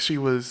 Like, she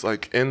was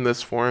like in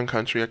this foreign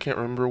country. I can't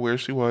remember where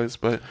she was,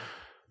 but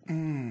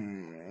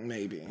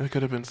Maybe. it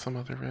could have been some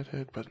other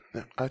redhead, but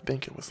no, I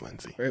think it was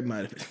Lindsay. Or it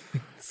might have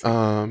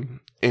been.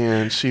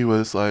 And she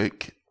was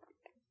like,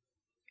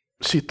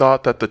 she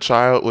thought that the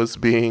child was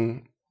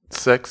being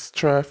sex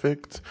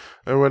trafficked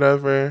or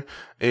whatever,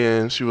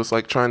 and she was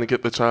like trying to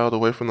get the child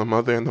away from the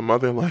mother, and the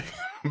mother like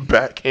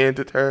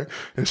backhanded her,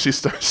 and she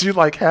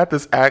like had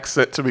this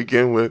accent to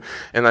begin with,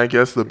 and I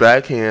guess the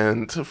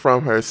backhand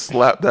from her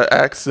slapped that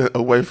accent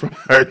away from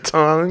her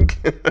tongue.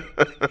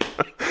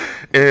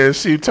 And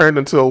she turned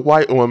into a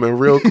white woman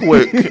real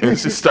quick, and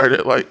she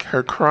started like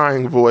her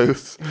crying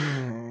voice.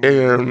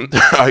 And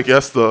I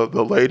guess the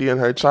lady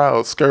and her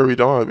child scurried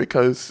on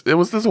because it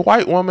was this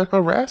white woman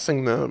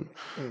harassing them.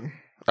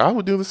 I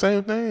would do the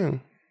same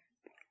thing.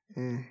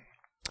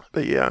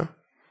 But yeah.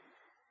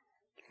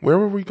 Where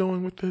were we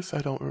going with this? I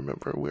don't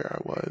remember where I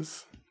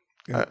was.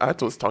 I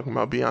was talking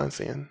about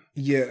Beyonce.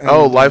 Yeah.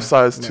 Life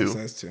Size 2. Life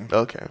Size 2.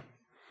 Okay.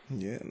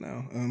 Yeah,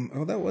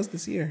 no. That was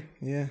this year.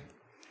 Yeah.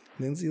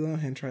 Lindsay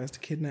Lohan tries to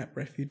kidnap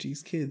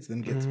refugees' kids,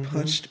 then gets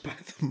punched by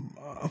the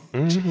mom.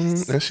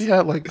 And she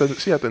had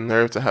the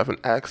nerve to have an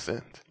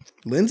accent.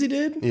 Lindsay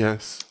did?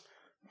 Yes.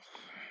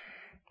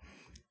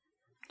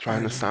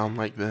 Trying to sound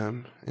like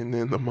them, and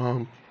then the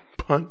mom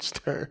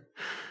punched her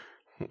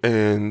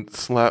and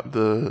slapped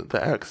the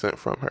accent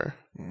from her.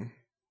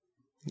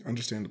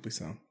 Understandably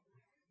so.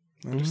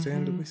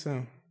 Understandably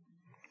so.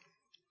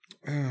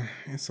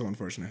 It's so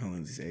unfortunate how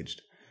Lindsay's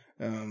aged.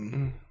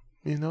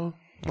 You know,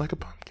 like a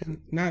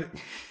pumpkin. Not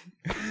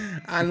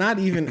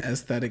even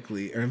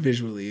aesthetically or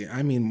visually.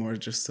 I mean more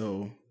just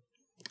so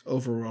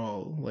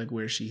overall, like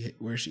where she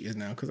is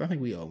now. Because I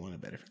think we all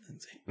wanted better for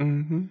Lindsay.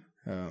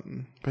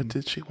 But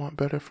did she want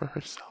better for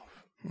herself?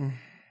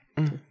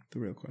 The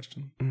real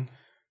question.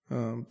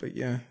 But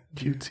yeah,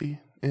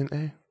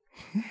 QTNA.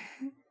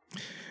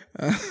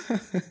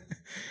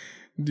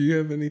 Do you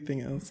have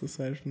anything else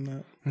aside from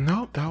that?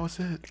 Nope, that was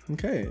it.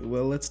 Okay,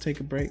 well, let's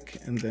take a break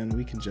and then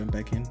we can jump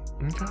back in.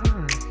 Okay.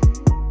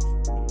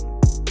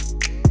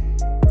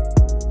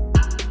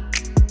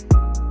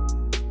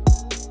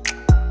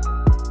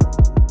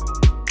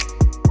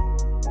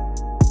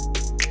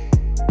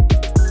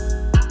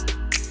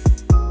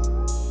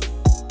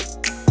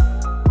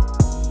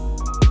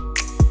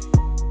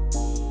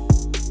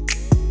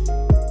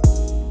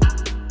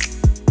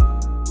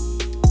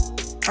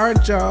 All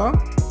right, y'all.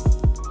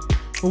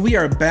 Well, we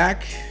are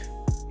back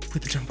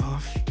with the jump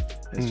off,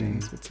 as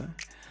James would say.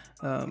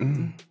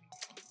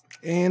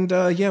 And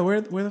yeah,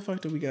 where the fuck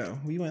did we go?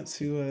 We went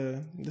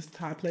to this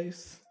Thai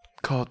place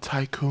called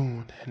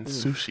Tycoon and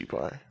Sushi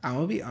Bar. I'm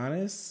gonna be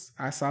honest.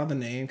 I saw the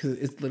name because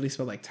it's literally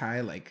spelled like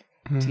Thai, like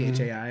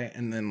Thai,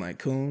 and then like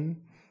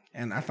Coon.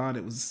 And I thought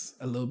it was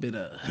a little bit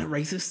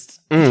racist.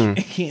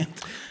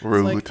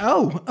 Rude. Like,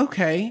 oh,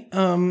 okay.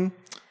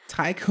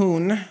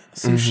 Tycoon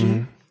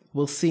sushi.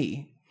 We'll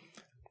see.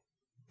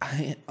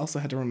 I also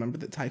had to remember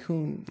that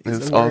tycoon is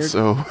It's a word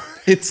also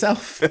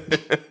itself.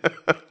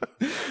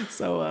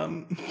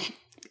 So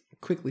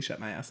quickly shut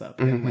my ass up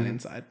and went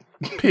inside.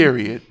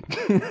 period.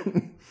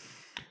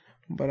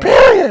 But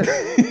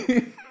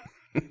Period.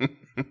 oh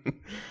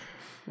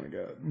my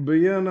god. But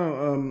yeah,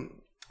 no,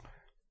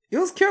 it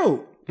was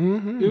cute.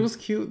 It was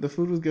cute. The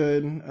food was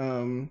good.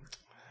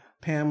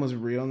 Pam was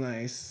real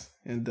nice,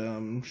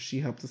 and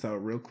she helped us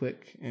out real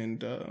quick.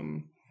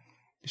 And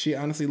she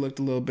honestly looked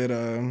a little bit.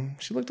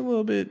 She looked a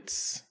little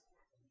bit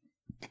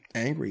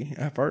angry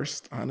at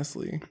first,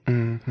 honestly.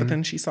 But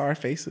then she saw our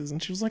faces,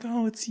 and she was like,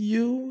 "Oh, it's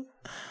you."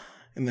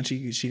 And then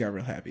she got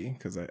real happy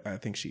because I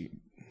think she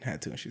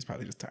had to, and she was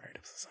probably just tired.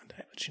 It was a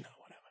Sunday, but you know,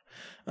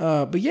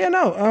 whatever. But yeah,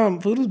 no,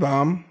 food was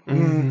bomb.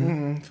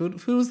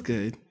 Food was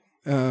good.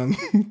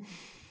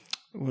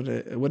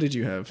 What did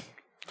you have?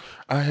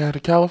 I had a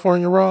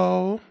California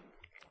roll.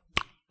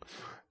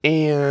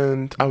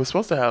 And I was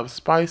supposed to have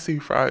spicy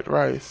fried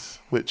rice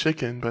with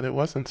chicken, but it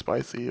wasn't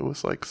spicy. It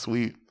was like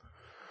sweet.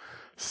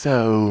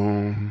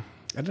 So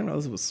I didn't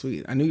realize it was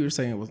sweet. I knew you were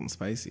saying it wasn't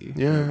spicy.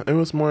 yeah, it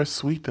was more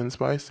sweet than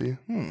spicy.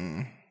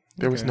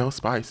 There was no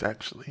spice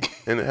actually,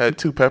 and it had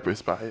 2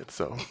 peppers by it.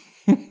 So,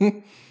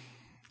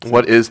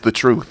 what is the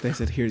truth? They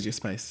said, "Here's your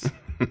spice."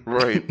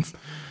 Right.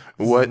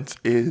 What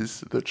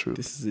is the truth?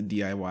 This is a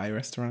DIY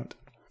restaurant.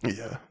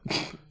 Yeah.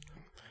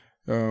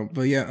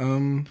 But yeah,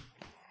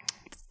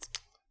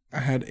 I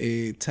had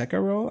a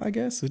tekka roll, I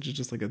guess, which is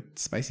just like a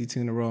spicy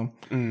tuna roll,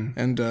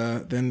 and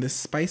then this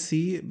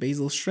spicy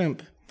basil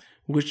shrimp,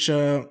 which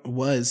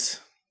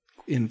was,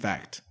 in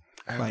fact,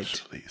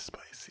 Actually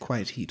spicy.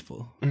 quite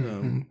heatful,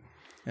 and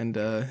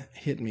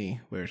hit me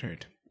where it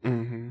hurt,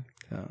 and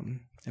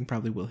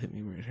probably will hit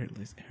me where it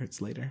hurts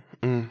later.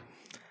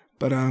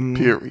 But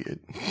Period.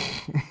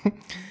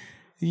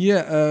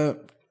 yeah,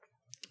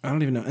 I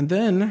don't even know. And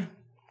then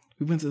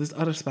we went to this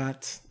other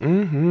spot. Oh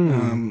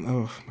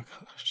my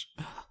gosh.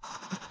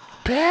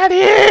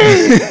 Patty!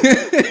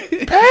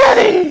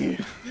 Patty!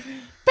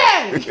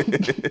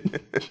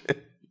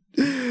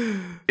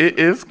 It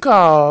is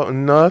called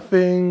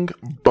Nothing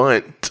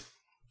But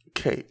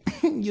cake.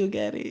 You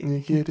get it. You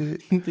get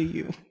it? Do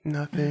you?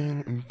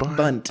 Nothing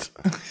Bunt.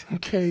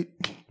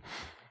 cake.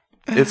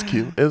 It's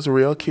cute. It's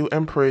real cute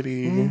and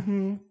pretty.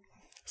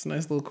 It's a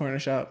nice little corner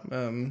shop.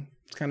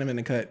 It's kind of in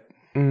a cut,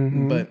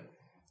 Mm-hmm. but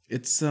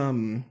it's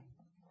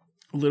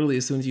literally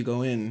as soon as you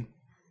go in,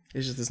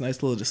 it's just this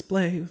nice little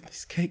display with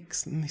these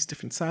cakes and these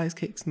different size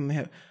cakes, and they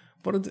have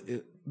what are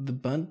the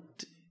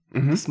bunt,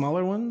 the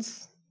smaller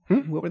ones?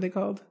 What were they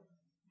called?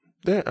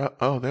 They're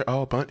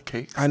all bunt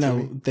cakes. I to know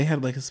me. they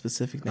had like a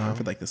specific name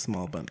for like the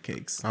small bunt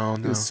cakes. I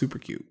don't It was know. super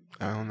cute.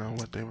 I don't know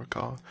what they were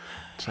called.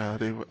 Child,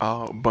 they were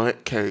all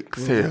bunt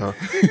cakes. Hell,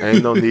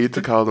 ain't no need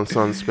to call them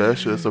something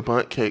special. It's a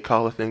bunt cake.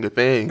 Call a thing a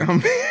thing.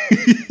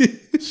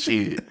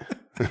 Shit.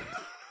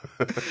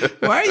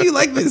 Why are you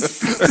like this?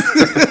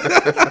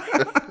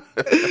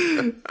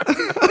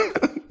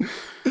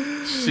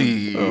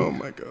 Shit. Oh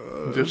my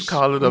god! Just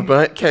call it a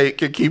bunt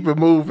cake and keep it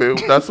moving.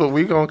 That's what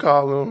we gonna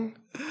call them.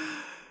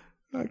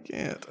 I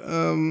can't.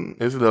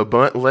 Is it a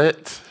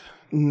buntlet?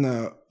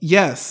 No.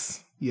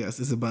 Yes.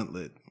 It's a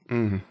buntlet.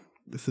 Mm.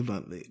 It's a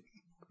buntlet.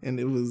 And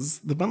it was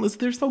the buntlets.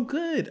 They're so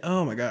good.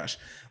 Oh my gosh!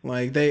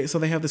 Like they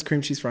have this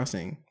cream cheese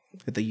frosting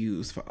that they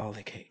use for all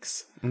their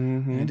cakes,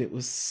 and it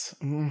was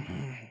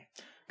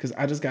because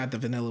I just got the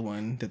vanilla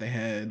one that they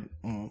had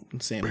on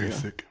sample.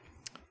 Basic.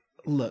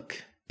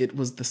 Look, it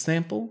was the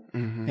sample,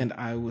 and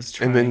I was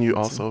trying. And then you to-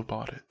 also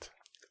bought it.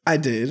 I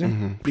did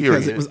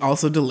because Period. it was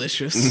also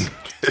delicious.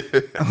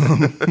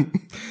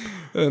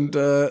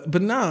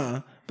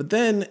 But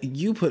then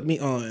you put me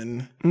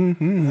on.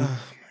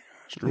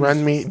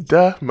 Run me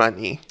the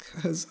money.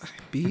 Because I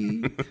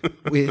be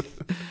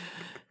with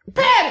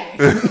Patty!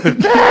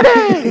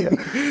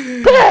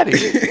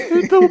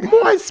 The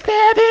moist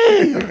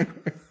Patty!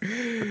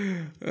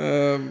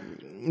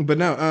 but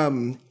no,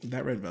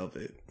 that red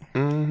velvet.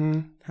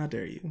 How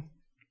dare you?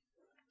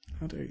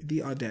 How dare you?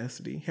 The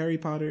audacity. Harry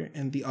Potter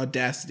and the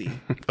audacity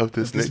Of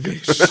this this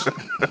nigga.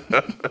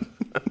 bitch.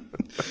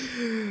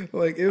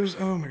 Like it was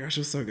oh my gosh,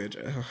 it was so good.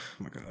 Oh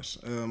my gosh.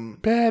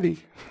 Patty.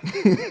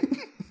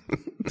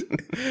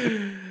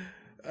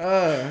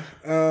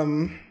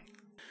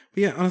 But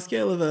yeah, on a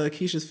scale of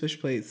Keisha's fish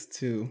plates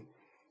to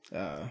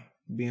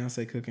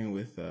Beyonce cooking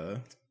with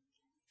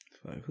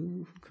like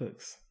who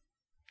cooks?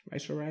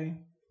 Rachel Ray?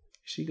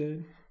 Is she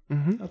good?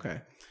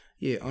 Okay.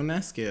 Yeah, on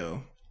that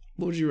scale,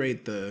 what would you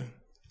rate the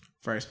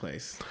first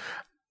place?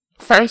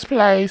 First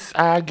place,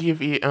 I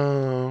give it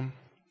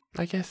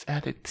I guess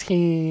out of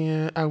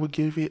 10, I would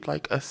give it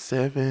like a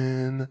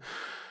 7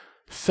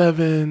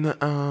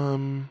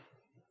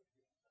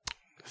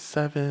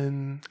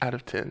 out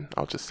of 10.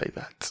 I'll just say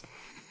that.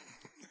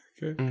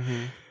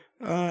 Okay.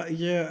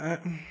 Yeah,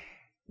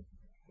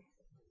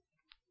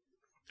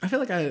 I feel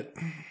like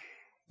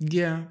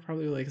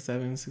probably like a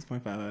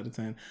 6.5 out of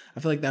 10. I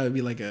feel like that would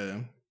be like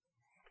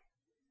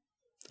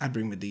I'd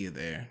bring Medea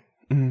there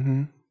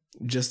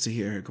just to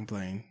hear her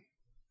complain.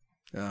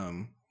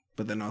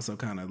 But then also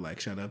kind of like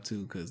shut up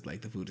too, because like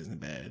the food isn't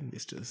bad.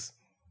 It's just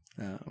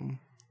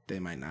they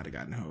might not have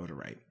gotten her order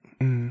right.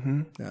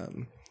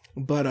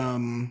 But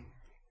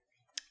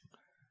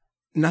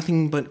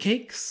nothing but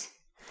cakes.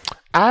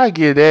 I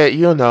give that,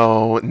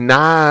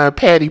 9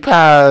 patty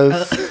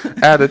pies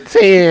out of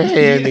 10,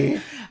 Handy.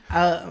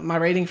 My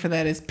rating for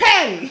that is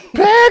Patty.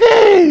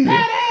 Patty!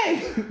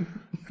 Patty.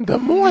 The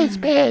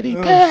moist Patty,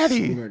 Oh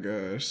Patty. my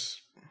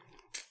gosh.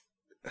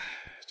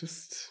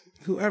 Just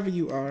whoever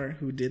you are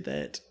who did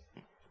that,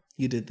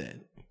 you did that.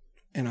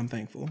 And I'm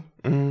thankful.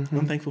 I'm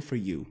thankful for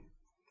you.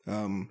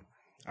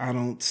 I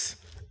don't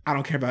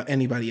care about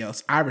anybody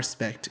else. I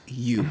respect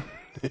you.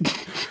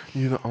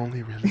 You're the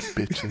only really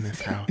bitch in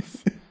this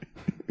house.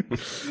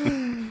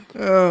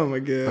 Oh my I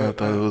god.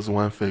 thought it was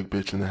one fake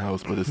bitch in the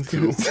house, but it's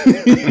 2.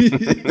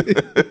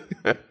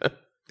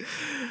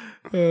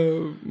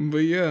 But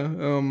yeah,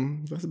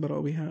 that's about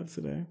all we have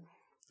today.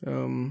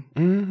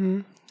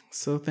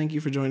 So thank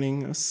you for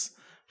joining us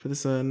for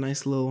this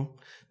nice little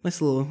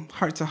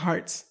heart to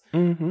hearts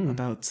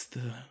about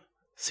the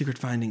secret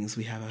findings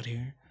we have out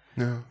here.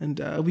 Yeah. And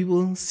we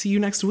will see you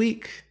next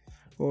week,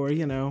 or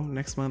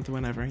next month, or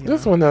whenever.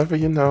 Just whenever,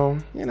 we'll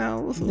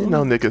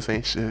niggas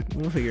ain't shit.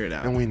 we'll figure it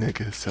out. And we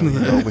niggas, so we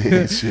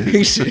ain't shit.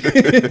 Ain't shit.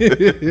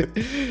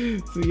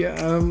 So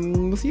yeah,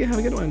 we'll see you. Have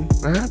a good one.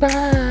 Bye.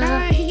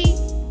 Bye.